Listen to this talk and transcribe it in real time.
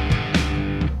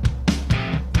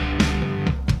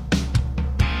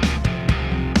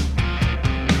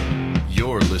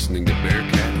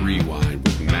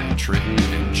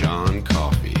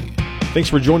Thanks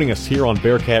for joining us here on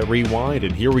Bearcat Rewind,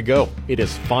 and here we go. It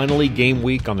is finally game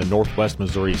week on the Northwest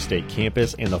Missouri State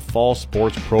campus, and the fall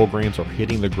sports programs are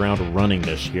hitting the ground running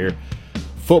this year.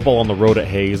 Football on the road at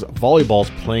Hayes,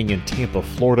 volleyball's playing in Tampa,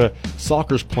 Florida,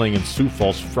 soccer's playing in Sioux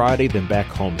Falls Friday, then back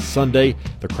home Sunday.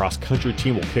 The cross-country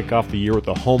team will kick off the year with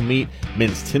a home meet.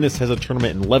 Men's tennis has a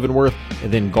tournament in Leavenworth,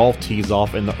 and then golf tees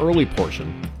off in the early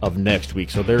portion of next week.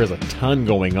 So there is a ton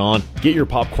going on. Get your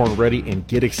popcorn ready and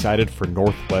get excited for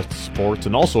Northwest sports.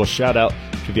 And also a shout out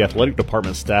to the athletic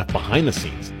department staff behind the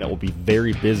scenes that will be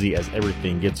very busy as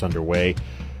everything gets underway.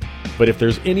 But if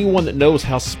there's anyone that knows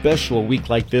how special a week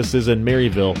like this is in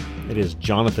Maryville, it is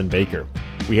Jonathan Baker.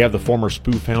 We have the former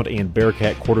Spoof-Hound and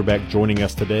Bearcat quarterback joining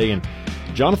us today, and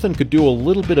Jonathan could do a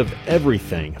little bit of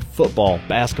everything. Football,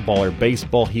 basketball, or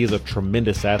baseball. He is a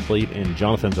tremendous athlete, and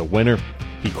Jonathan's a winner.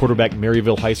 He quarterbacked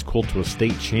Maryville High School to a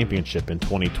state championship in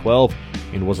 2012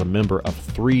 and was a member of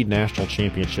 3 national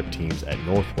championship teams at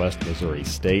Northwest Missouri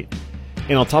State.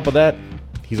 And on top of that,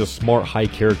 he's a smart,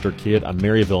 high-character kid, a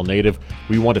Maryville native.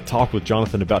 We want to talk with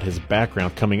Jonathan about his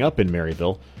background coming up in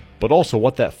Maryville, but also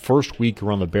what that first week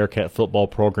around the Bearcat football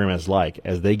program is like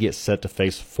as they get set to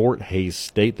face Fort Hays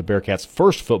State, the Bearcats'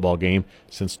 first football game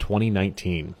since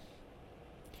 2019.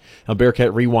 Now,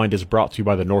 Bearcat Rewind is brought to you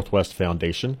by the Northwest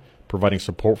Foundation, providing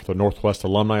support for the Northwest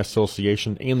Alumni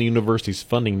Association and the university's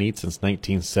funding needs since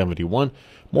 1971.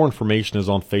 More information is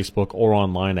on Facebook or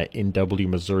online at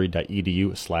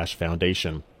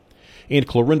nwmissouri.edu/foundation. And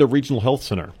Clarinda Regional Health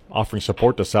Center, offering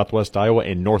support to Southwest Iowa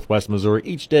and Northwest Missouri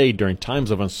each day during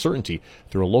times of uncertainty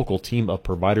through a local team of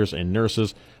providers and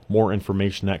nurses. More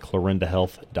information at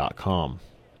clarindahealth.com.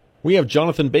 We have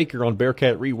Jonathan Baker on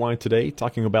Bearcat Rewind today,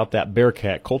 talking about that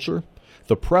Bearcat culture,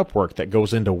 the prep work that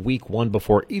goes into week 1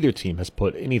 before either team has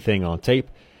put anything on tape,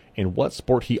 and what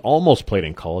sport he almost played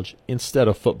in college instead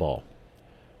of football.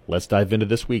 Let's dive into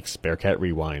this week's Bearcat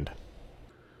Rewind.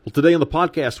 Well, today on the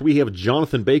podcast, we have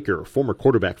Jonathan Baker, former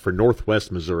quarterback for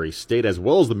Northwest Missouri State, as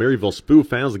well as the Maryville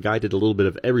Spoof-Hounds. The guy did a little bit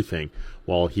of everything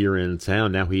while here in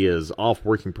town. Now he is off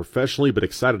working professionally, but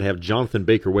excited to have Jonathan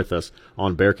Baker with us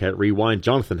on Bearcat Rewind.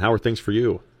 Jonathan, how are things for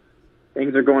you?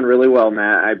 Things are going really well,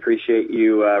 Matt. I appreciate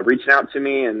you reaching out to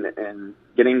me and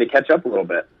getting to catch up a little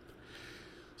bit.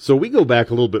 So we go back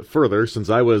a little bit further, since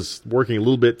I was working a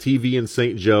little bit TV in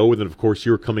St. Joe, and then, of course,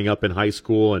 you were coming up in high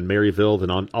school in Maryville,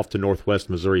 then off to Northwest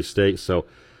Missouri State. So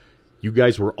you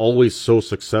guys were always so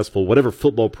successful. Whatever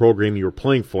football program you were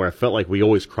playing for, I felt like we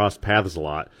always crossed paths a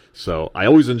lot. So I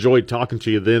always enjoyed talking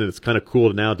to you then, and it's kind of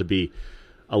cool now to be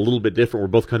a little bit different. We're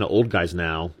both kind of old guys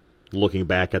now, looking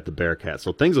back at the Bearcats.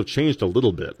 So things have changed a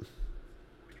little bit.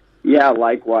 Yeah,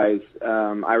 likewise.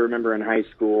 I remember in high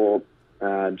school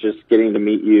just getting to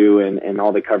meet you and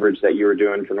all the coverage that you were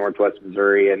doing for Northwest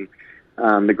Missouri and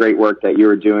the great work that you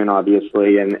were doing,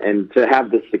 obviously, and to have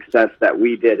the success that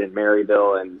we did in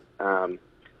Maryville and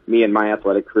me and my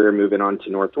athletic career moving on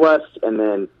to Northwest. And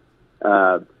then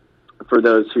for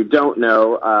those who don't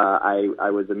know, I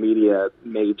was a media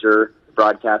major,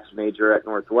 broadcast major at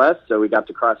Northwest, so we got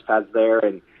to cross paths there,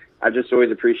 and I've just always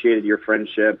appreciated your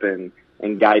friendship and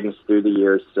guidance through the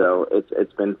years, so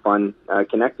it's been fun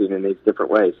connecting in these different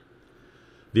ways.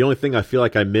 The only thing I feel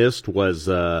like I missed was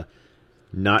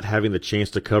not having the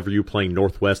chance to cover you playing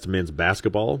Northwest men's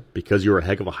basketball, because you were a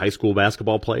heck of a high school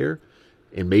basketball player,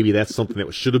 and maybe that's something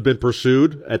that should have been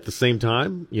pursued at the same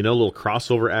time, you know, a little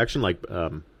crossover action like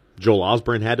Joel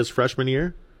Osborne had his freshman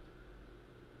year.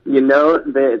 You know,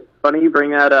 it's funny you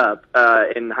bring that up.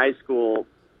 In high school,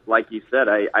 like you said,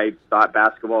 I thought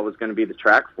basketball was going to be the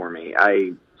track for me.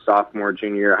 Sophomore,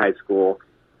 junior year of high school,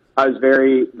 I was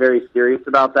very, very serious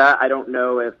about that. I don't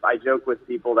know if I joke with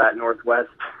people that Northwest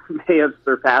may have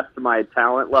surpassed my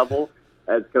talent level,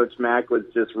 as Coach Mack was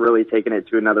just really taking it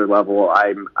to another level.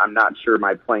 I'm not sure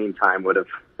my playing time would have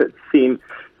seen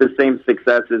the same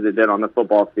success as it did on the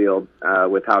football field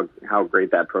with how great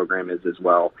that program is as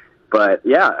well. But,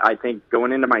 yeah, I think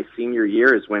going into my senior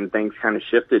year is when things kind of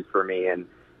shifted for me. And,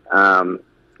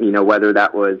 you know, whether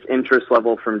that was interest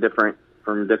level from different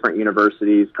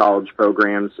universities, college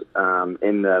programs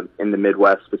in the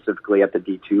Midwest, specifically at the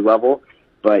D2 level.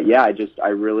 But, yeah, I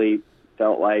really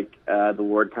felt like the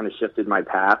Lord kind of shifted my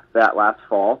path that last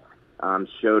fall,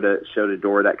 showed a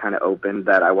door that kind of opened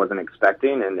that I wasn't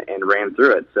expecting and ran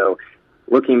through it. So,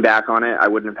 looking back on it, I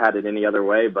wouldn't have had it any other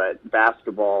way, but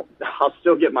basketball, I'll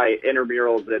still get my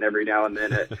intramurals in every now and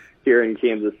then here in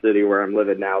Kansas City where I'm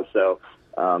living now. So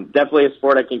definitely a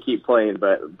sport I can keep playing,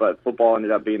 but football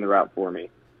ended up being the route for me.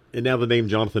 And now the name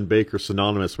Jonathan Baker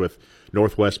synonymous with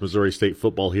Northwest Missouri State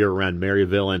football here around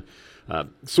Maryville. And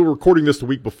So we're recording this the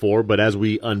week before, but as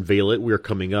we unveil it, we're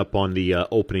coming up on the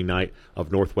opening night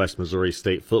of Northwest Missouri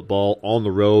State football on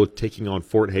the road, taking on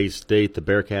Fort Hays State. The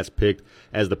Bearcats picked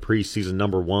as the preseason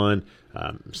number 1.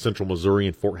 Central Missouri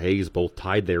and Fort Hays both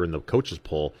tied there in the coaches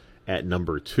poll at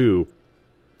number 2.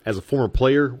 As a former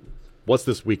player, what's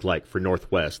this week like for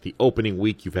Northwest? The opening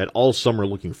week, you've had all summer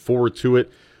looking forward to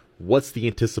it. What's the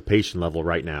anticipation level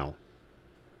right now?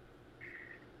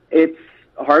 It's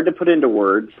hard to put into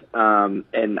words,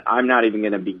 and I'm not even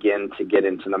going to begin to get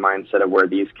into the mindset of where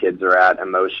these kids are at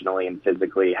emotionally and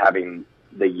physically, having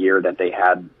the year that they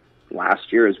had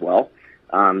last year as well.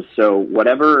 So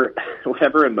whatever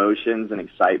emotions and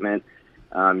excitement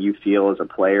you feel as a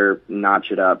player,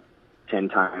 notch it up 10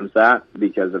 times that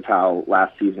because of how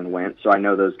last season went. So I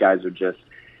know those guys are just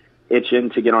itching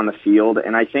to get on the field,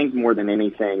 and I think more than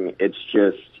anything, it's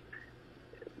just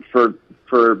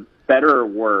for better or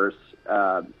worse,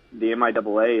 the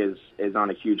MIAA is on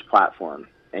a huge platform,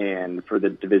 and for the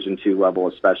Division II level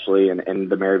especially, and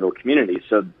the Maryville community.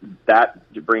 So that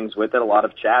brings with it a lot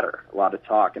of chatter, a lot of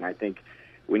talk, and I think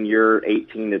when you're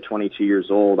 18 to 22 years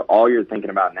old, all you're thinking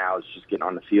about now is just getting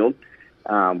on the field,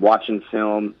 watching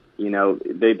film. You know,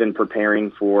 they've been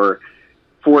preparing for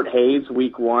Fort Hays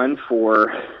week 1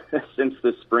 since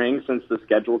the spring, since the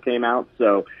schedule came out.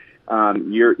 So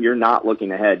you're not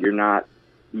looking ahead. You're not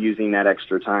using that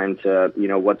extra time to,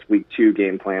 what's week 2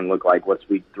 game plan look like? What's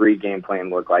week 3 game plan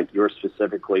look like? You're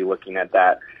specifically looking at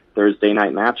that Thursday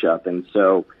night matchup. And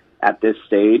so at this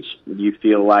stage, you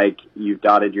feel like you've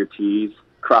dotted your T's,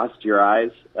 crossed your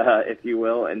I's, if you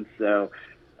will. And so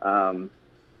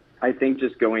I think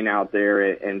just going out there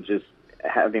and just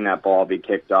having that ball be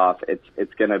kicked off,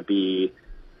 it's going to be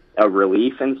a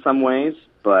relief in some ways,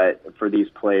 but for these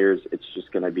players, it's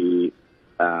just going to be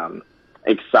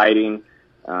exciting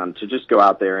to just go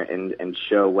out there and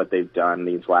show what they've done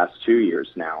these last 2 years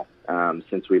now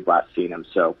since we've last seen them.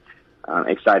 So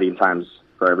exciting times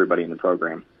for everybody in the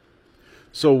program.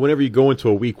 So whenever you go into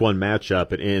a week 1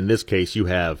 matchup, and in this case you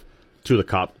have two of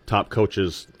the top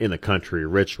coaches in the country,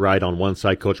 Rich Wright on one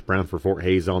side, Coach Brown for Fort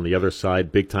Hays on the other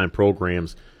side, big-time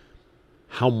programs,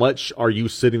 how much are you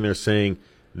sitting there saying,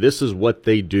 this is what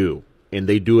they do, and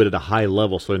they do it at a high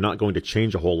level, so they're not going to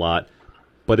change a whole lot?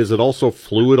 But is it also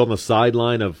fluid on the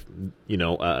sideline of,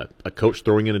 a coach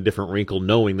throwing in a different wrinkle,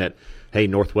 knowing that, hey,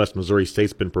 Northwest Missouri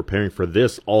State's been preparing for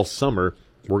this all summer,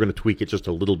 we're going to tweak it just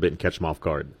a little bit and catch them off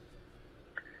guard?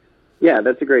 Yeah,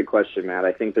 that's a great question, Matt.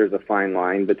 I think there's a fine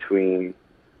line between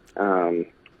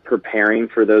preparing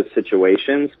for those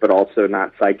situations, but also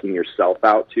not psyching yourself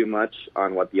out too much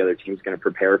on what the other team's going to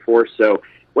prepare for. So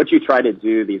what you try to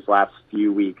do these last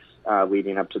few weeks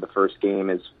leading up to the first game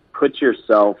is put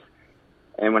yourself,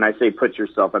 and when I say put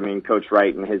yourself, I mean Coach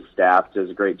Wright and his staff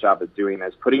does a great job of doing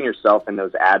this, putting yourself in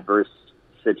those adverse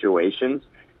situations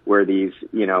where these,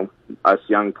 us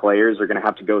young players are going to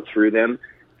have to go through them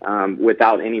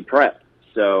without any prep.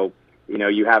 So,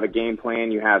 you have a game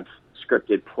plan, you have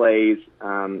scripted plays.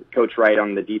 Coach Wright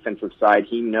on the defensive side,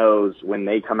 he knows when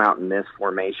they come out in this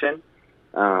formation,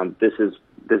 this is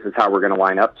how we're going to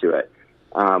line up to it.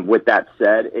 With that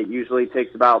said, it usually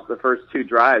takes about the first 2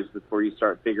 drives before you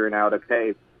start figuring out,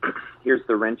 okay, here's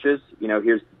the wrenches,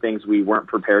 here's the things we weren't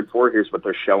prepared for, here's what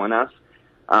they're showing us.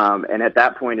 And at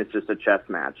that point, it's just a chess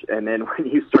match. And then when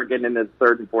you start getting into the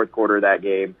third and fourth quarter of that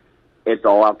game, it's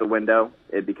all out the window.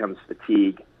 It becomes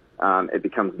fatigue. It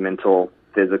becomes mental,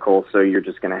 physical. So you're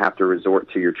just going to have to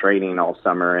resort to your training all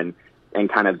summer and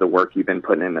kind of the work you've been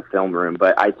putting in the film room.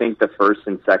 But I think the first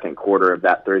and second quarter of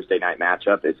that Thursday night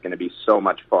matchup is going to be so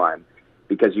much fun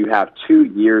because you have 2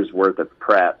 years worth of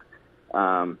prep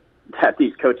that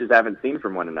these coaches haven't seen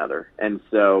from one another. And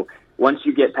so once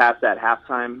you get past that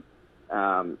halftime,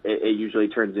 it usually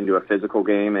turns into a physical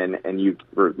game. And you,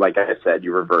 like I said,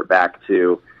 you revert back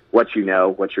to what you know,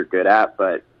 what you're good at,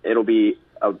 but it'll be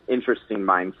an interesting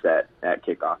mindset at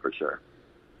kickoff for sure.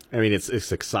 I mean,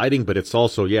 it's exciting, but it's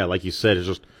also, like you said, it's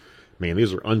just, man,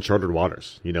 these are uncharted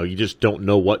waters. You just don't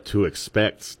know what to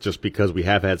expect just because we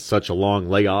have had such a long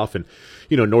layoff. And,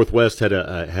 Northwest had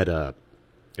a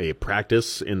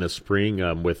practice in the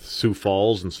spring with Sioux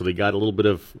Falls, and so they got a little bit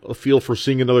of a feel for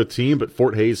seeing another team. But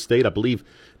Fort Hays State, I believe,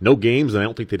 no games, and I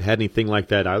don't think they'd had anything like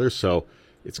that either. So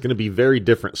it's going to be very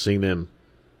different seeing them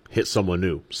hit someone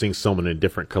new, seeing someone in a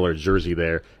different colored jersey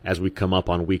there as we come up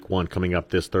on week 1 coming up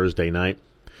this Thursday night.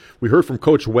 We heard from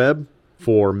Coach Webb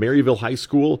for Maryville High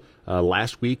School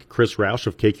last week. Chris Roush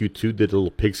of KQ2 did a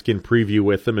little pigskin preview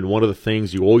with them, and one of the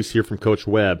things you always hear from Coach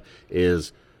Webb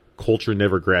is culture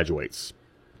never graduates.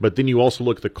 But then you also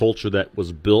look at the culture that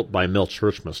was built by Mel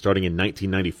Churchma starting in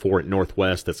 1994 at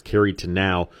Northwest that's carried to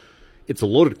now. it's a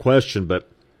loaded question, but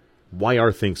why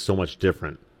are things so much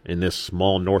different in this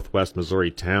small northwest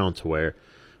Missouri town to where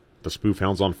the Spoof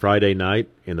Hounds on Friday night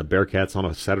and the Bearcats on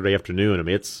a Saturday afternoon? I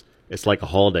mean, it's like a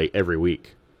holiday every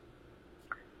week.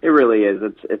 It really is.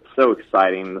 It's so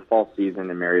exciting. The fall season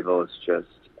in Maryville is just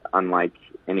unlike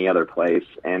any other place.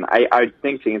 And I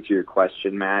think to answer your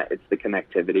question, Matt, it's the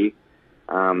connectivity.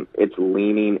 It's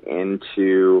leaning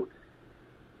into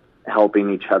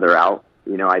helping each other out.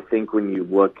 You know, I think when you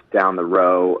look down the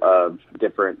row of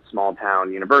different small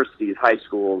town universities, high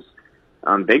schools,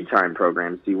 big time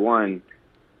programs, D1,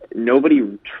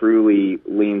 nobody truly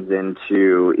leans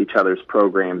into each other's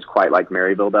programs quite like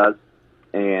Maryville does.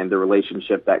 And the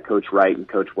relationship that Coach Wright and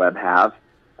Coach Webb have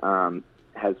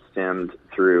has stemmed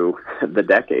through the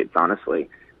decades, honestly.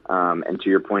 And to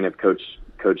your point of Coach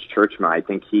Churchma, I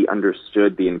think he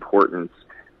understood the importance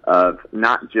of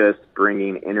not just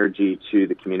bringing energy to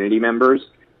the community members,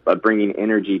 but bringing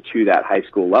energy to that high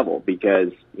school level,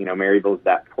 because, you know, Maryville's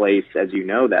that place, as you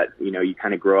know, that, you know, you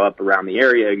kind of grow up around the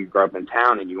area, you grow up in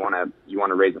town, and you want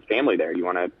to raise a family there. You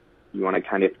want to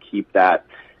kind of keep that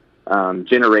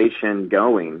generation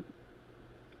going.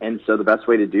 And so the best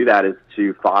way to do that is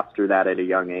to foster that at a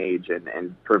young age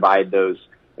and provide those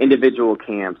individual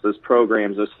camps, those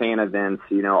programs, those fan events,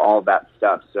 you know, all that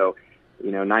stuff. So,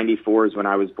 you know, 94 is when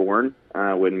I was born,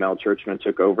 when Mel Churchman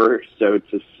took over. So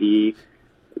to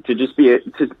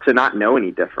not know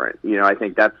any different, you know, I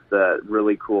think that's the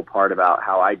really cool part about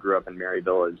how I grew up in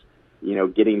Maryville is, you know,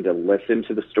 getting to listen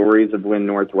to the stories of when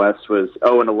Northwest was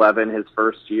 0-11 his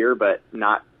first year, but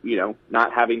not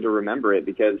having to remember it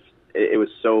because it was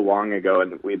so long ago,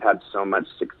 and we've had so much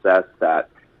success that,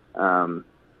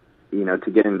 you know,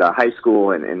 to get into high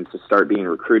school and to start being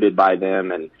recruited by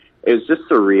them, and it was just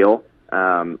surreal.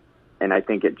 And I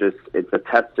think it's a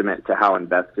testament to how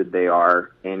invested they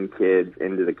are in kids,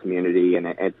 into the community, and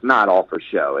it's not all for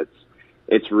show.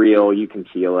 It's real. You can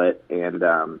feel it, and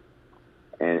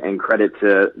credit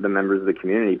to the members of the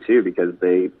community too, because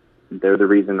they're the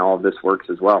reason all of this works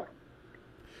as well.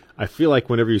 I feel like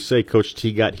whenever you say Coach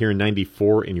T got here in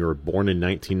 94 and you were born in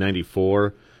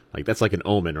 1994, like that's like an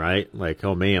omen, right? Like,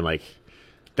 oh man, like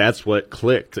that's what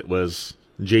clicked. It was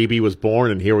JB was born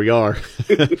and here we are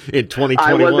in 2021.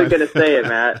 I wasn't going to say it,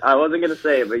 Matt. I wasn't going to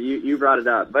say it, but you brought it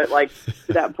up. But like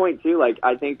to that point too, like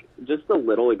I think just the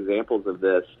little examples of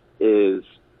this is,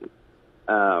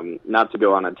 not to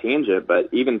go on a tangent, but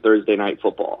even Thursday night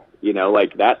football, you know,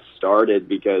 like that started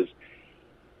because,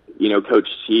 you know, Coach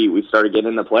T, we started getting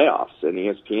in the playoffs and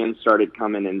ESPN started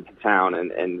coming into town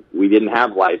and we didn't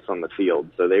have lights on the field.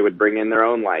 So they would bring in their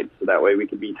own lights so that way we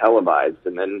could be televised.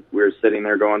 And then we were sitting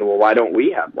there going, well, why don't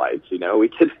we have lights? You know, we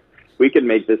could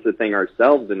make this a thing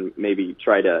ourselves and maybe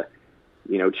try to,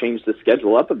 you know, change the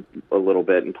schedule up a little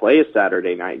bit and play a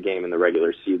Saturday night game in the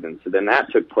regular season. So then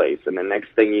that took place. And then next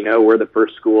thing you know, we're the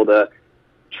first school to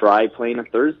try playing a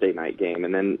Thursday night game.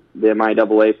 And then the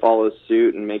MIAA follows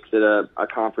suit and makes it a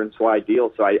conference-wide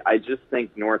deal. So I just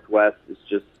think Northwest has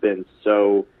just been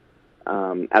so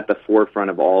at the forefront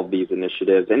of all of these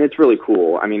initiatives. And it's really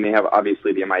cool. I mean, they have,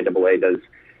 obviously, the MIAA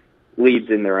leads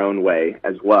in their own way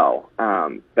as well.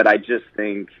 But I just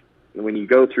think when you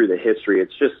go through the history,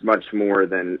 it's just much more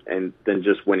than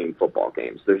just winning football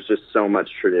games. There's just so much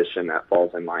tradition that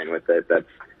falls in line with it that's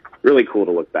really cool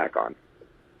to look back on.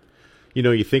 You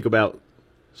know, you think about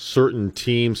certain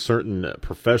teams, certain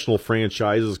professional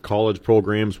franchises, college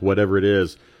programs, whatever it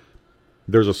is,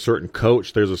 there's a certain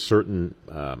coach, there's a certain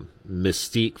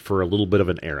mystique for a little bit of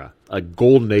an era, a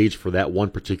golden age for that one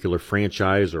particular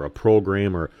franchise or a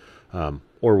program or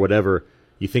whatever.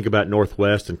 You think about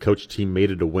Northwest and Coach T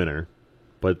made it a winner,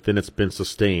 but then it's been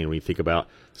sustained. When you think about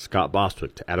Scott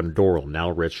Bostwick to Adam Dorrell, now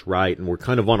Rich Wright, and we're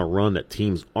kind of on a run that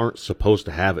teams aren't supposed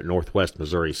to have at Northwest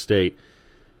Missouri State.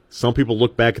 Some people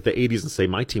look back at the 80s and say,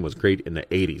 my team was great in the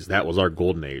 80s. That was our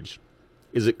golden age.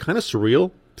 Is it kind of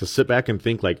surreal to sit back and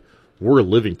think like we're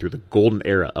living through the golden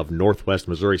era of Northwest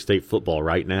Missouri State football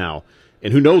right now?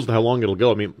 And who knows how long it'll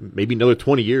go. I mean, maybe another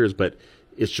 20 years, but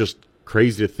it's just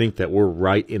crazy to think that we're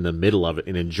right in the middle of it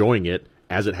and enjoying it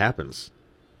as it happens.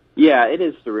 Yeah, it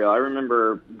is surreal. I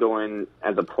remember going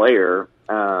as a player,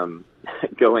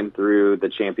 going through the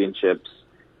championships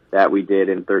that we did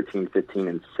in 13, 15,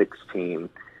 and 16,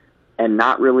 and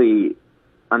not really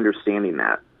understanding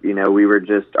that. You know, we were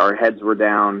just, our heads were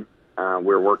down, we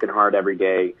were working hard every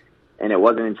day, and it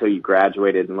wasn't until you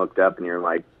graduated and looked up and you're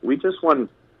like, we just won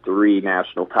 3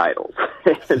 national titles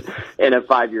in a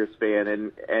 5-year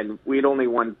span, and we'd only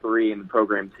won 3 in the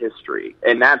program's history,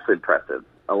 and that's impressive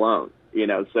alone, you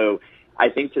know. So I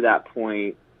think to that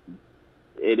point,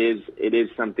 it is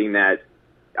something that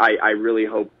I really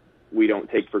hope we don't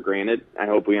take for granted. I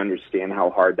hope we understand how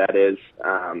hard that is,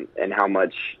 and how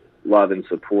much love and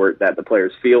support that the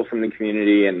players feel from the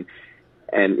community, and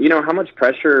how much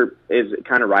pressure is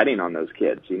kind of riding on those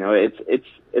kids.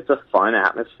 It's a fun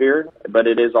atmosphere, but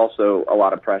it is also a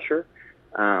lot of pressure.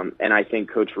 And I think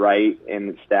Coach Wright and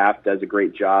the staff does a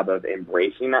great job of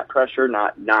embracing that pressure,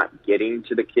 not getting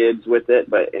to the kids with it,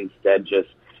 but instead just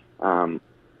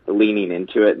leaning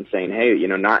into it and saying, hey,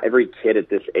 not every kid at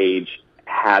this age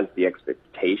has the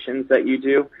expectations that you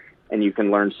do, and you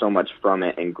can learn so much from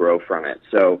it and grow from it.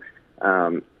 So,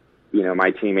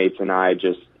 my teammates and I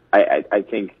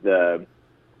think the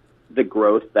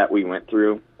growth that we went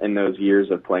through in those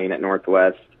years of playing at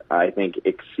Northwest, I think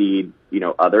exceed,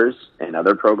 others and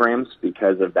other programs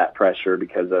because of that pressure,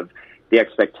 because of the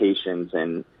expectations,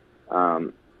 and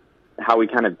how we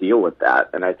kind of deal with that.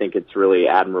 And I think it's really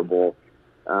admirable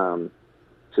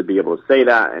to be able to say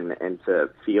that and to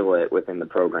feel it within the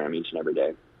program each and every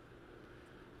day.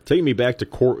 Taking me back to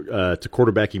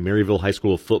quarterbacking Maryville High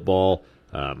School football,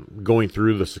 going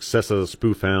through the success of the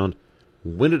Spoof Hound,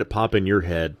 when did it pop in your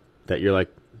head that you're like,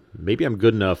 maybe I'm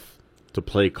good enough to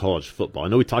play college football? I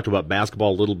know we talked about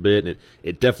basketball a little bit, and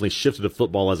it definitely shifted to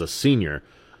football as a senior.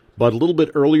 But a little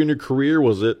bit earlier in your career,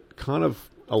 was it kind of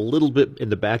a little bit in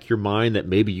the back of your mind that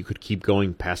maybe you could keep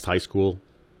going past high school?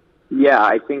 Yeah,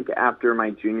 I think after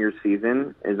my junior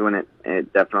season is when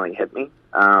it definitely hit me.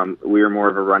 We were more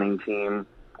of a running team,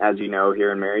 as you know,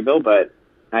 here in Maryville, but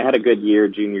I had a good year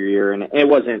junior year, and it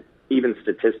wasn't, even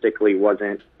statistically,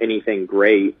 wasn't anything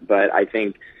great, but I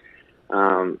think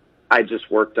I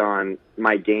just worked on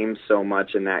my game so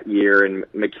much in that year, and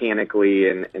mechanically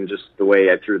and just the way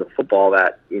I threw the football,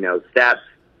 that, stats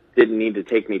didn't need to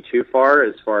take me too far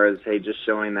as hey, just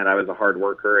showing that I was a hard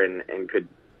worker and could,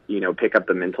 pick up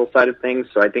the mental side of things.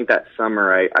 So I think that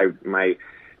summer my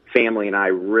family and I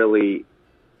really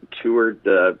toured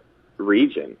the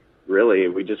region. Really,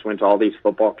 we just went to all these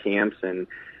football camps, and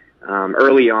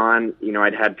early on,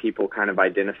 I'd had people kind of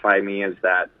identify me as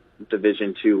that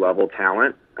Division II level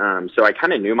talent. So I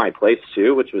kind of knew my place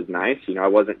too, which was nice. I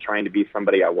wasn't trying to be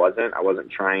somebody I wasn't. I wasn't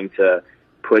trying to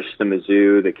push the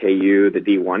Mizzou, the KU, the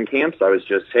D1 camps. I was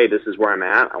just, hey, this is where I'm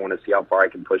at. I want to see how far I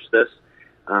can push this.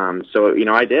 So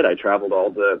I did. I traveled all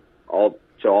of the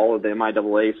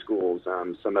MIAA schools.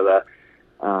 Some of the,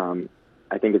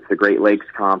 I think it's the Great Lakes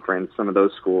Conference. Some of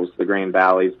those schools, the Grand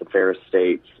Valleys, the Ferris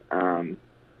States, the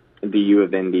U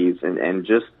of Indies, and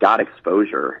just got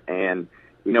exposure. And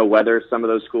whether some of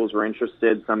those schools were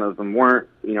interested, some of them weren't.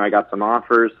 I got some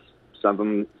offers.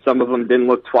 Some of them didn't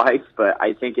look twice, but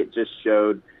I think it just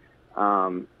showed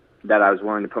that I was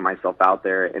willing to put myself out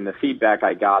there. And the feedback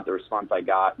I got, the response I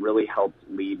got, really helped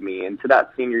lead me into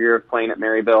that senior year of playing at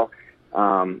Maryville.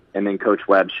 And then Coach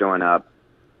Webb showing up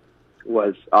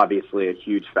was obviously a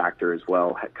huge factor as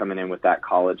well, coming in with that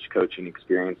college coaching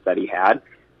experience that he had.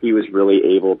 He was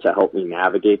really able to help me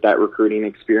navigate that recruiting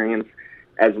experience,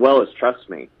 as well as trust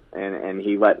me. And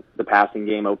he let the passing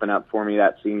game open up for me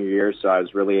that senior year, so I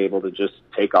was really able to just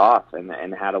take off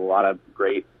and had a lot of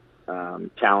great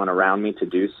talent around me to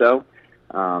do so.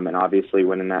 And obviously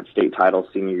winning that state title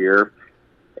senior year,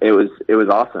 it was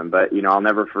awesome. But, I'll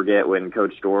never forget when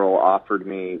Coach Dorrell offered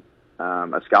me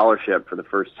a scholarship for the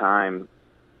first time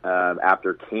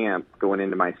after camp going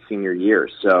into my senior year.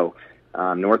 So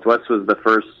Northwest was the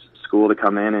first school to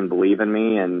come in and believe in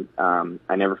me, and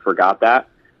I never forgot that.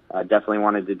 I definitely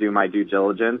wanted to do my due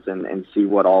diligence and see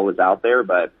what all was out there,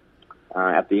 but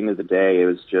at the end of the day, it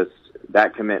was just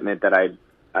that commitment that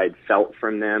I'd felt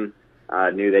from them.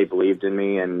 Knew they believed in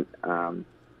me, and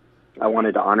I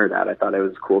wanted to honor that. I thought it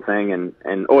was a cool thing,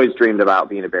 and always dreamed about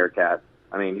being a Bearcat.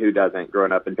 I mean, who doesn't,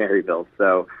 growing up in Maryville?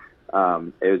 So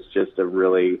it was just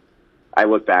I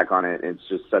look back on it, and it's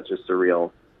just such a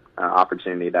surreal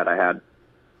opportunity that I had.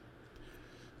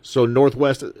 So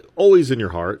Northwest, always in your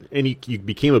heart, and you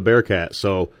became a Bearcat,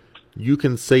 so you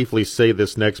can safely say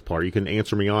this next part. You can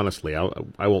answer me honestly.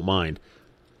 I won't mind.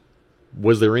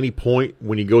 Was there any point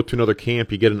when you go to another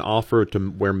camp, you get an offer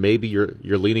to where maybe you're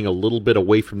leaning a little bit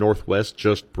away from Northwest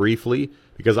just briefly?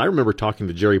 Because I remember talking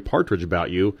to Jerry Partridge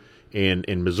about you,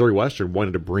 and Missouri Western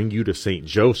wanted to bring you to St.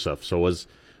 Joseph. So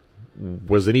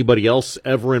was anybody else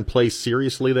ever in play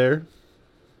seriously there?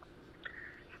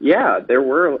 Yeah, there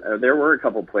were a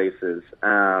couple places.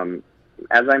 As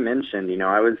I mentioned,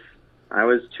 I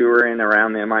was touring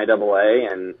around the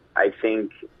MIAA, and I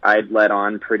think I'd let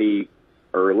on pretty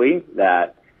early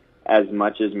that as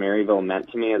much as Maryville meant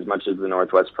to me, as much as the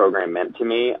Northwest program meant to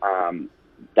me,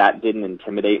 that didn't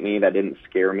intimidate me, that didn't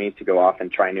scare me to go off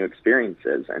and try new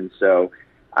experiences. And so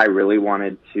I really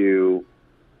wanted to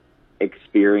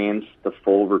experience the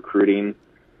full recruiting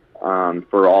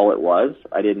for all it was.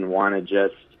 I didn't want to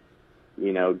just,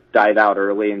 dive out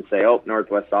early and say, oh,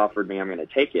 Northwest offered me, I'm going to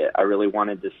take it. I really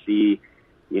wanted to see,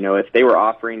 if they were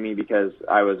offering me because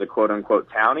I was a quote-unquote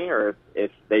townie, or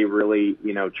if they really,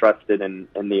 trusted in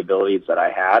the abilities that I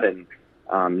had and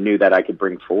knew that I could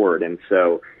bring forward. And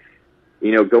so,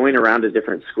 going around to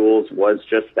different schools was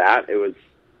just that. It was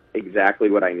exactly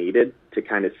what I needed to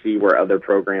kind of see where other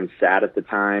programs sat at the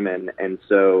time. And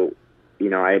so,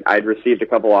 I'd received a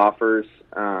couple offers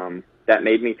that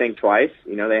made me think twice.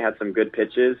 They had some good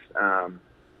pitches.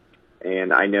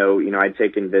 And I know, I'd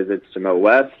taken visits to Mo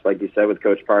West, like you said, with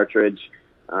Coach Partridge,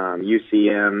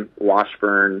 UCM,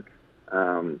 Washburn,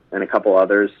 and a couple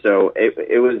others. So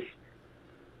it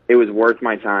was worth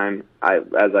my time,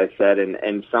 as I said,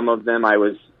 and some of them I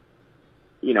was,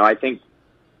 I think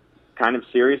kind of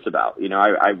serious about.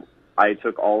 I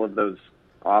took all of those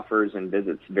offers and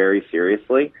visits very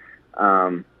seriously.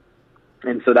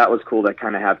 And so that was cool to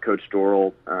kind of have Coach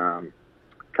Dorrell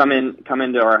come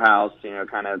into our house,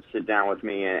 kind of sit down with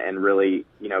me and really,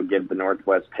 give the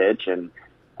Northwest pitch and,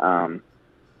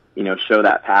 show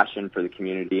that passion for the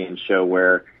community and show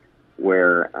where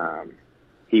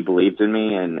he believed in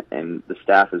me and the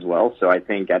staff as well. So I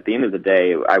think at the end of the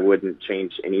day, I wouldn't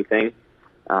change anything.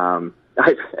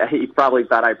 He probably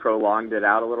thought I prolonged it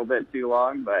out a little bit too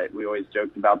long, but we always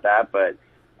joked about that. But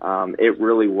it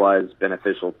really was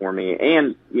beneficial for me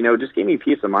and, just gave me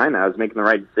peace of mind that I was making the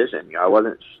right decision. I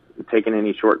wasn't taking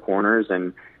any short corners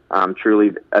and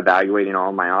truly evaluating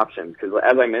all my options. Because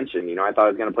as I mentioned, I thought I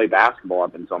was going to play basketball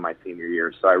up until my senior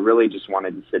year. So I really just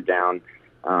wanted to sit down,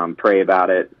 pray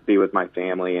about it, be with my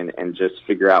family, and just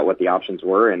figure out what the options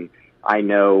were. And I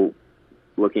know,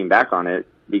 looking back on it,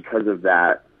 because of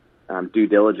that due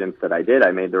diligence that I did, I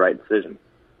made the right decision.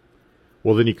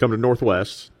 Well, then you come to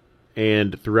Northwest.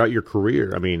 And throughout your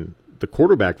career, I mean, the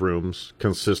quarterback rooms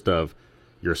consist of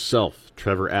yourself,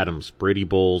 Trevor Adams, Brady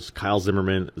Bowles, Kyle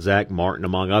Zimmerman, Zach Martin,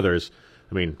 among others.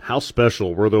 I mean, how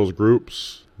special were those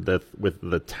groups with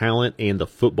the talent and the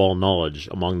football knowledge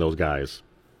among those guys?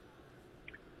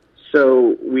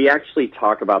 So we actually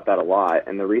talk about that a lot,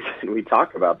 and the reason we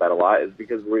talk about that a lot is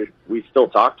because we still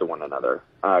talk to one another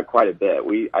quite a bit.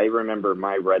 I remember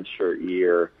my redshirt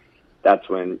year. That's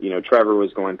when, Trevor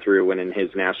was going through winning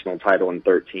his national title in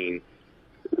 2013.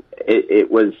 It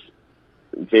was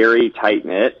very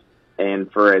tight-knit,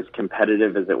 and for as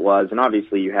competitive as it was, and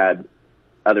obviously you had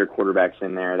other quarterbacks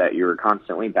in there that you were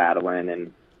constantly battling,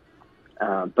 and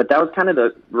but that was kind of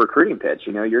the recruiting pitch.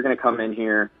 You're going to come in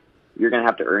here, you're going to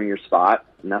have to earn your spot.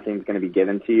 Nothing's going to be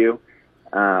given to you,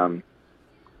 and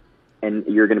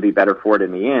you're going to be better for it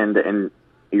in the end, and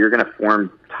you're going to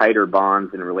form tighter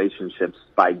bonds and relationships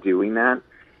by doing that.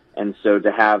 And so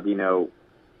to have,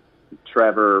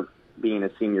 Trevor being a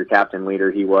senior captain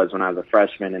leader he was when I was a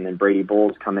freshman, and then Brady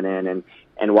Bowles coming in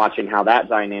and watching how that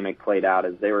dynamic played out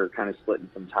as they were kind of splitting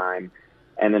some time,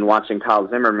 and then watching Kyle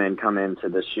Zimmerman come into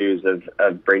the shoes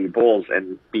of Brady Bowles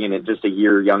and being just a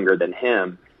year younger than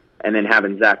him, and then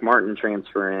having Zach Martin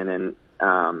transfer in,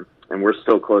 and we're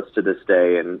still close to this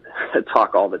day and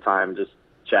talk all the time, just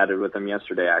chatted with him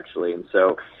yesterday, actually. And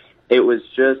so it was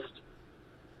just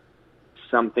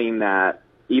something that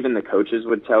even the coaches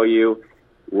would tell you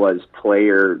was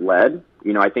player-led.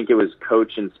 I think it was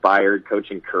coach-inspired,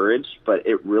 coach-encouraged, but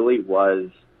it really was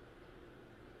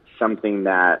something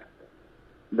that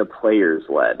the players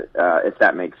led, if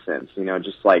that makes sense.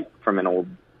 Just like from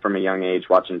a young age,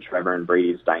 watching Trevor and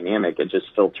Brady's dynamic, it just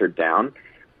filtered down.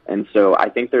 And so I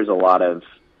think there's a lot of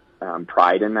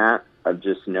pride in that, of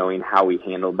just knowing how we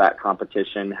handled that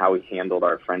competition, how we handled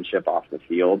our friendship off the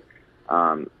field.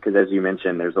 Because as you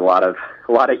mentioned, there's a lot of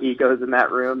egos in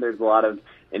that room. There's a lot of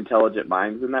intelligent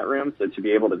minds in that room. So to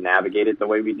be able to navigate it the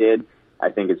way we did, I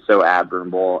think it's so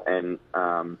admirable. And,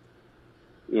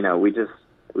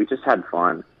 we just had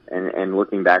fun. And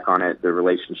looking back on it, the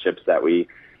relationships that we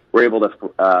were able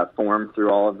to form through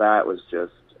all of that was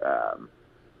just,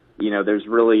 there's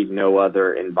really no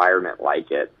other environment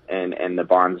like it, and the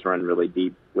bonds run really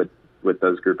deep with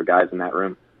those group of guys in that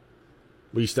room.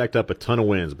 We stacked up a ton of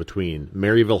wins between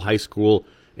Maryville High School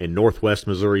and Northwest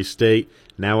Missouri State.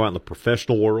 Now out in the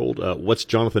professional world, what's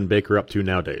Jonathan Baker up to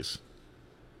nowadays?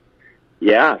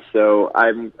 Yeah, so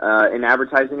I'm in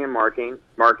advertising and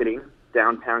marketing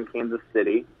downtown Kansas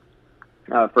City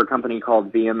for a company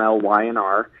called VML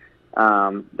Y&R.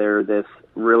 They're this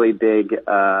really big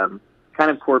kind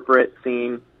of corporate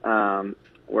scene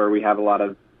where we have a lot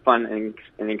of fun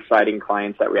and exciting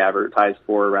clients that we advertise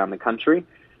for around the country.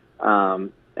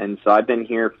 And so I've been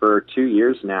here for 2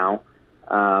 years now,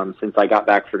 since I got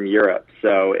back from Europe.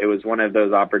 So it was one of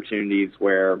those opportunities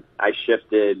where I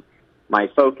shifted my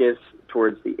focus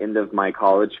towards the end of my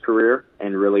college career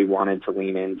and really wanted to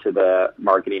lean into the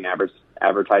marketing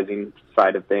advertising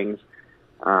side of things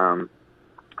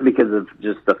because of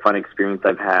just the fun experience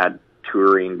I've had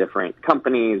touring different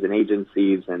companies and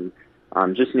agencies, and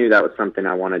just knew that was something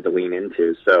I wanted to lean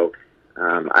into. So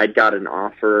I got an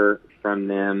offer from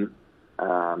them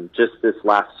just this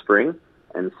last spring,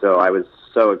 and so I was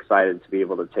so excited to be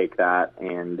able to take that.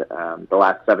 And the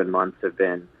last 7 months have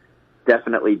been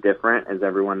definitely different, as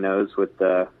everyone knows, with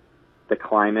the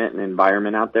climate and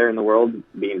environment out there in the world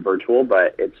being virtual,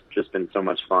 but it's just been so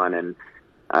much fun.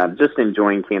 And just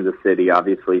enjoying Kansas City,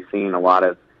 obviously seeing a lot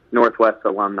of Northwest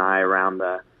alumni around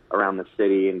the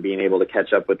city and being able to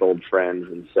catch up with old friends.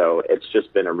 And so it's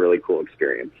just been a really cool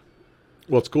experience.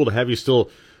 Well, it's cool to have you still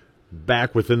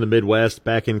back within the Midwest,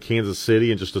 back in Kansas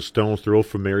City, and just a stone's throw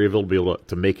from Maryville to be able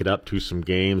to make it up to some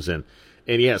games. And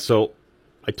yeah, so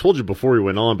I told you before we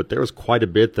went on, but there was quite a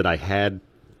bit that I had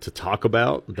to talk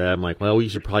about that I'm like, well, we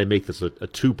should probably make this a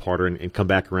two-parter and come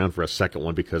back around for a second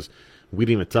one, because we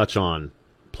didn't even touch on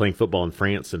playing football in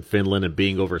France and Finland and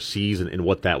being overseas and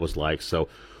what that was like. So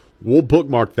we'll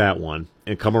bookmark that one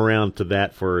and come around to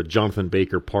that for Jonathan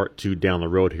Baker Part 2 down the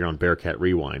road here on Bearcat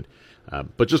Rewind.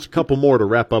 But just a couple more to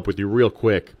wrap up with you real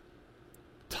quick.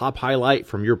 Top highlight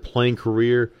from your playing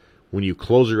career, when you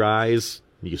close your eyes,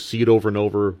 you see it over and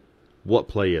over, what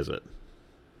play is it?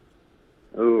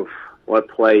 Oof, what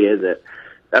play is it?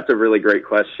 That's a really great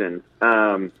question.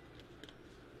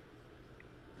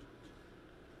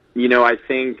 I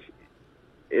think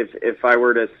if I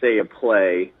were to say a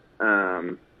play,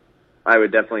 I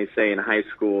would definitely say in high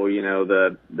school,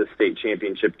 the state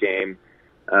championship game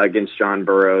against John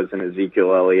Burroughs and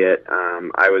Ezekiel Elliott.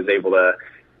 I was able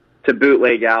to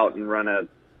bootleg out and run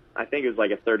I think it was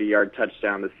like a 30-yard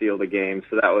touchdown to seal the game.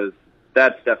 So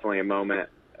that's definitely a moment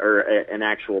or an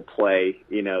actual play,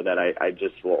 that I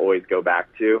just will always go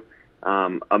back to.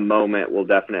 A moment will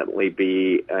definitely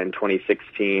be in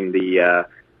 2016, the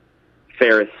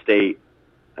Ferris State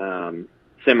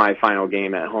semifinal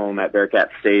game at home at Bearcat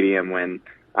Stadium, when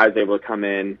I was able to come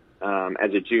in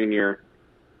as a junior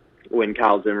when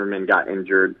Kyle Zimmerman got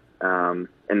injured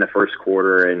in the first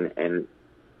quarter and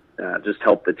just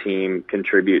help the team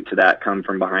contribute to that come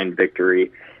from behind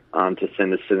victory to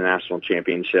send us to the national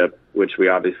championship, which we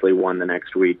obviously won the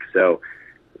next week. So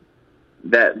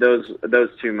those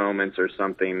two moments are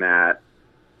something that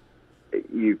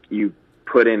you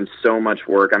put in so much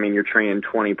work. I mean, you're training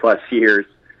 20 plus years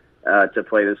to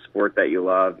play the sport that you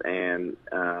love. And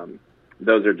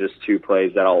those are just two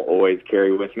plays that I'll always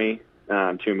carry with me.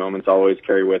 Two moments I'll always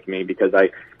carry with me, because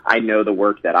I know the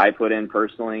work that I put in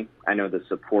personally. I know the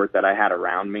support that I had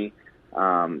around me.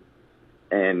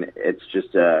 And it's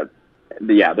just, there's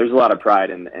a lot of pride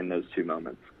in those two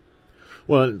moments.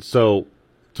 Well, so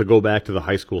to go back to the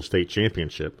high school state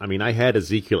championship, I mean, I had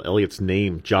Ezekiel Elliott's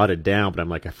name jotted down, but I'm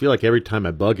like, I feel like every time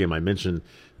I bug him, I mention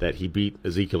that he beat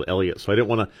Ezekiel Elliott. So I didn't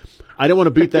want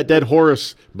to beat that dead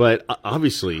horse, but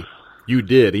obviously you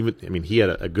did. He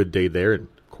had a good day there, and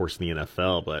of course in the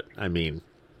NFL, but I mean,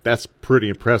 that's pretty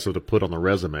impressive to put on the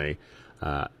resume.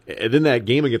 And then that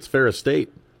game against Ferris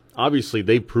State, obviously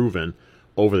they've proven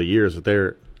over the years that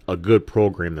they're a good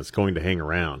program that's going to hang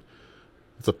around.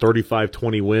 It's a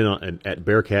 35-20 win at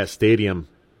Bearcat Stadium.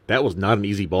 That was not an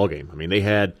easy ball game. I mean, they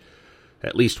had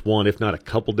at least one, if not a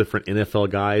couple different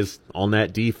NFL guys on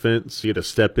that defense. You had to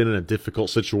step in a difficult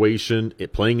situation.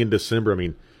 Playing in December, I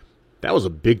mean, that was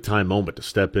a big-time moment to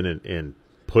step in and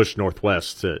push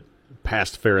Northwest to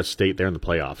past Ferris State there in the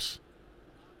playoffs.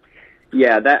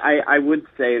 Yeah, that I would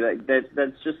say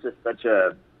that's just such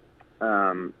a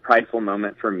prideful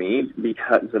moment for me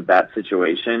because of that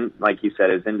situation. Like you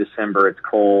said, it's in December, it's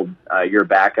cold, you're a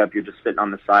backup, you're just sitting on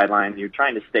the sideline, you're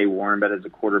trying to stay warm, but as a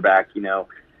quarterback,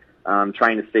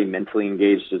 trying to stay mentally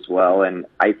engaged as well. And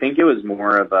I think it was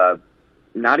more of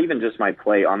not even just my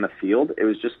play on the field, it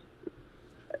was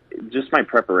just my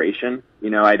preparation.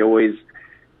 I'd always,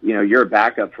 you're a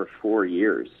backup for 4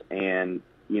 years, and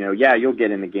you'll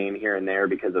get in the game here and there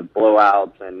because of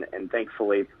blowouts, and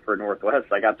thankfully for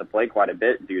Northwest, I got to play quite a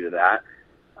bit due to that.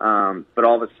 But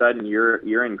all of a sudden,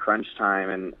 you're in crunch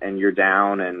time, and you're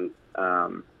down, and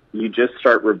you just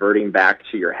start reverting back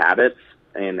to your habits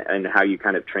and how you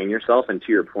kind of train yourself. And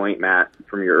to your point, Matt,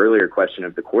 from your earlier question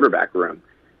of the quarterback room,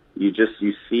 you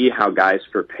see how guys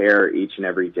prepare each and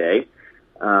every day.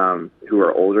 Who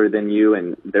are older than you,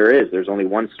 and there's only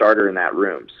one starter in that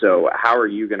room. So how are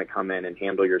you going to come in and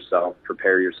handle yourself,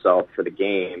 prepare yourself for the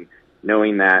game,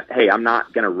 knowing that, hey, I'm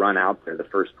not going to run out there the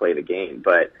first play of the game,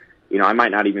 but I might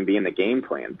not even be in the game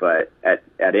plan, but at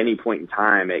any point in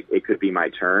time, it could be my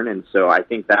turn. And so I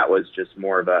think that was just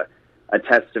more of a a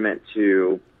testament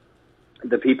to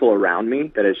the people around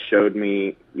me that has showed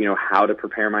me, how to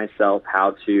prepare myself,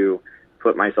 how to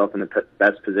put myself in the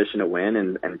best position to win,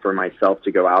 and for myself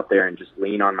to go out there and just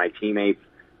lean on my teammates,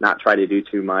 not try to do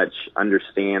too much,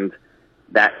 understand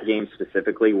that game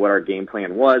specifically, what our game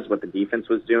plan was, what the defense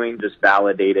was doing, just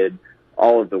validated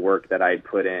all of the work that I'd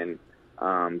put in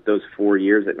those 4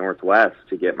 years at Northwest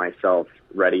to get myself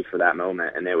ready for that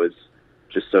moment. And it was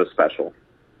just so special.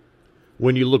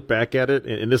 When you look back at it,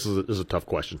 and this is a tough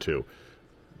question too,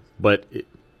 but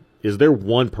is there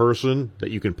one person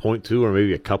that you can point to, or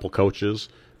maybe a couple coaches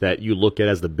that you look at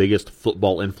as the biggest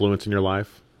football influence in your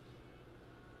life?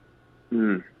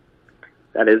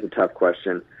 That is a tough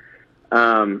question.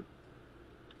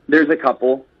 There's a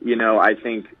couple. I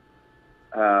think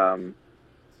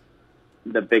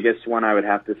the biggest one I would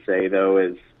have to say, though,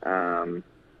 is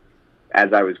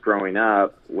as I was growing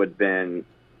up, would have been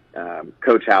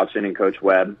Coach Houchin and Coach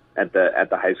Webb at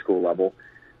the high school level.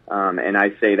 And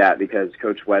I say that because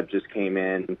Coach Webb just came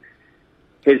in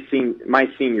my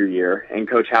senior year, and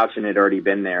Coach Houchin had already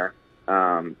been there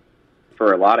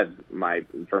for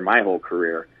my whole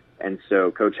career. And so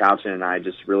Coach Houchin and I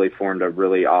just really formed a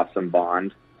really awesome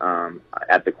bond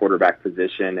at the quarterback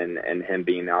position, and him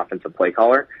being the offensive play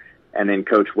caller. And then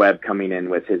Coach Webb coming in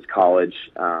with his college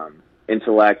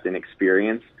intellect and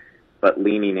experience, but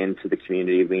leaning into the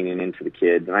community, leaning into the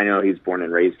kids. And I know he's born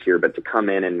and raised here, but to come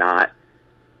in and not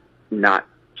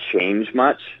change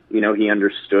much. He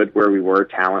understood where we were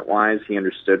talent-wise. He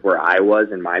understood where I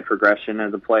was in my progression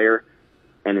as a player.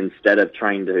 And instead of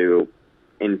trying to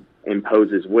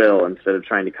impose his will, instead of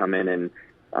trying to come in and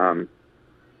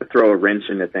throw a wrench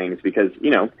into things, because,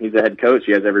 he's a head coach.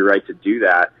 He has every right to do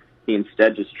that. He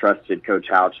instead just trusted Coach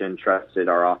Houchin, trusted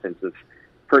our offensive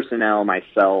personnel,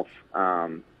 myself.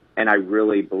 And I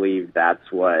really believe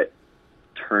that's what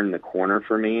turned the corner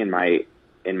for me in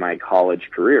my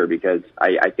college career, because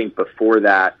I think before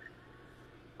that,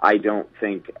 I don't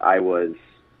think I was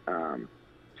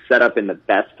set up in the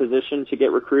best position to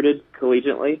get recruited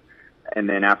collegiately. And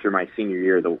then after my senior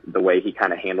year, the way he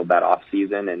kind of handled that off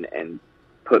season and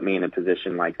put me in a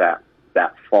position like that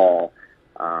fall,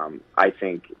 I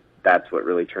think that's what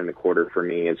really turned the corner for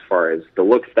me as far as the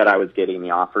looks that I was getting,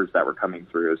 the offers that were coming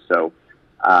through. So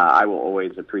I will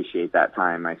always appreciate that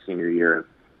time, my senior year,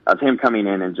 of him coming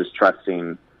in and just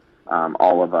trusting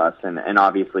all of us. And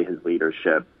obviously his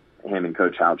leadership, him and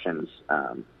Coach Houchin's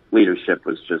leadership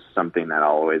was just something that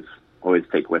I'll always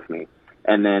take with me.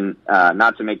 And then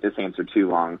not to make this answer too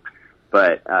long,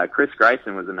 but Chris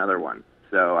Greisen was another one.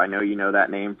 So I know you know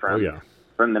that name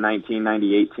from the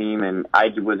 1998 team, and I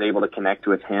was able to connect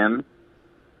with him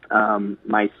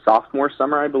my sophomore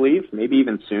summer, I believe, maybe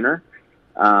even sooner.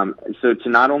 So to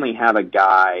not only have a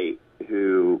guy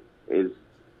who is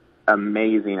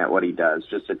amazing at what he does,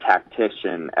 just a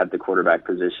tactician at the quarterback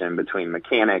position between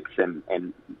mechanics and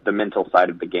the mental side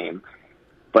of the game,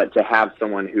 but to have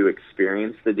someone who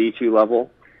experienced the D2 level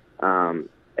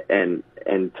and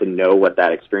to know what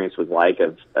that experience was like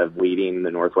of leading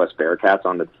the Northwest Bearcats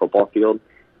onto the football field,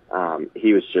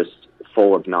 he was just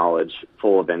full of knowledge,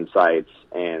 full of insights,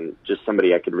 and just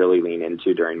somebody I could really lean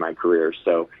into during my career.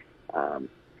 So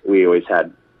we always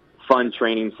had fun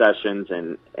training sessions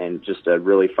and just a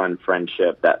really fun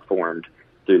friendship that formed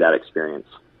through that experience.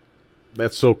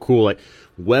 That's so cool. Like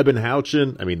Webb and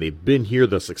Houchin, they've been here,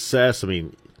 the success.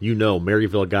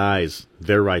 Maryville guys,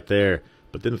 they're right there.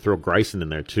 But then to throw Greisen in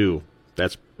there too,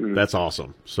 that's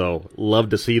awesome. So love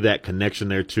to see that connection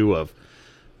there too of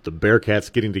the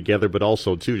Bearcats getting together, but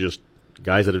also too just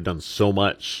guys that have done so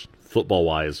much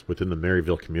football-wise within the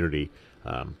Maryville community.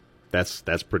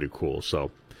 That's pretty cool.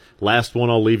 So last one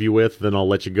I'll leave you with, then I'll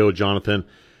let you go, Jonathan.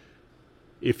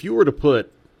 If you were to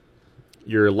put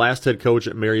your last head coach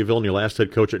at Maryville and your last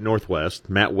head coach at Northwest,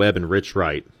 Matt Webb and Rich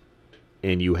Wright,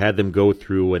 and you had them go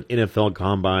through an NFL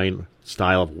Combine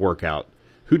style of workout,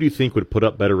 who do you think would put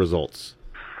up better results?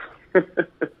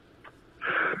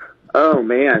 Oh,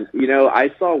 man.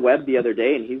 I saw Webb the other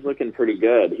day, and he's looking pretty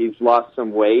good. He's lost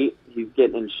some weight. He's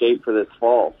getting in shape for this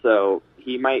fall, so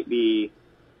he might be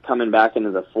coming back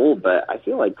into the fold. But I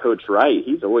feel like Coach Wright,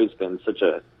 he's always been such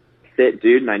a fit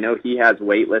dude, and I know he has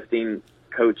weightlifting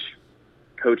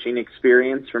coaching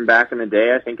experience from back in the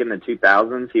day. I think in the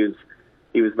 2000s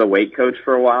he was the weight coach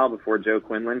for a while before Joe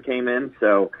Quinlan came in.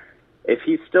 So if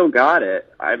he's still got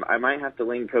it, I might have to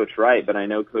lean Coach Wright, but I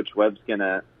know Coach Webb's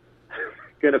gonna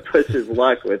push his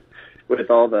luck with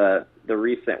all the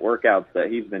recent workouts that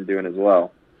he's been doing as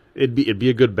well. It'd be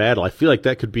a good battle. I feel like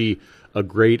that could be a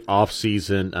great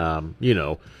off-season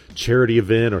charity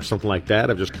event or something like that.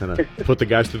 I've just kind of put the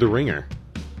guys through the ringer.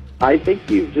 I think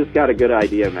you've just got a good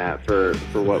idea, Matt, for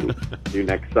what we do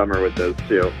next summer with those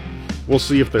two. We'll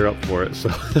see if they're up for it. So,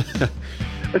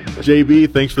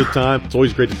 JB, thanks for the time. It's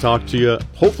always great to talk to you.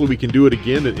 Hopefully we can do it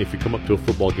again. And if you come up to a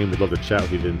football game, we'd love to chat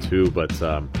with you then too. But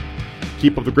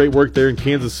keep up the great work there in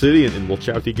Kansas City, and we'll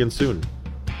chat with you again soon.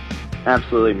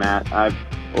 Absolutely, Matt. I've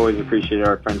always appreciated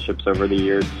our friendships over the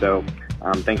years. So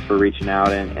thanks for reaching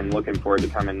out, and looking forward to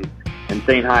coming and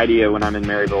saying hi to you when I'm in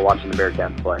Maryville watching the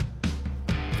Bearcats play.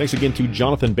 Thanks again to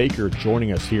Jonathan Baker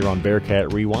joining us here on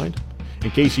Bearcat Rewind. In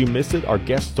case you missed it, our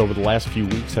guests over the last few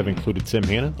weeks have included Tim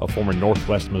Hanna, a former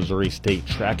Northwest Missouri State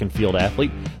track and field athlete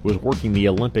who was working the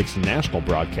Olympics national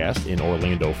broadcast in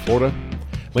Orlando, Florida.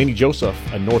 Laney Joseph,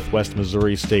 a Northwest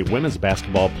Missouri State women's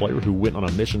basketball player who went on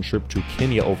a mission trip to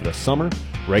Kenya over the summer.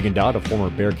 Reagan Dodd, a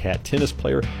former Bearcat tennis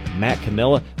player. Matt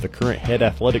Canella, the current head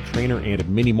athletic trainer, and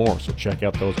many more. So check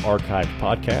out those archived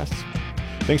podcasts.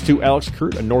 Thanks to Alex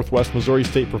Kurt, a Northwest Missouri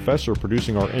State professor,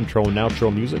 producing our intro and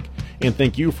outro music. And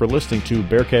thank you for listening to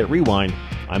Bearcat Rewind.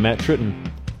 I'm Matt Tritton.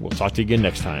 We'll talk to you again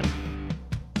next time.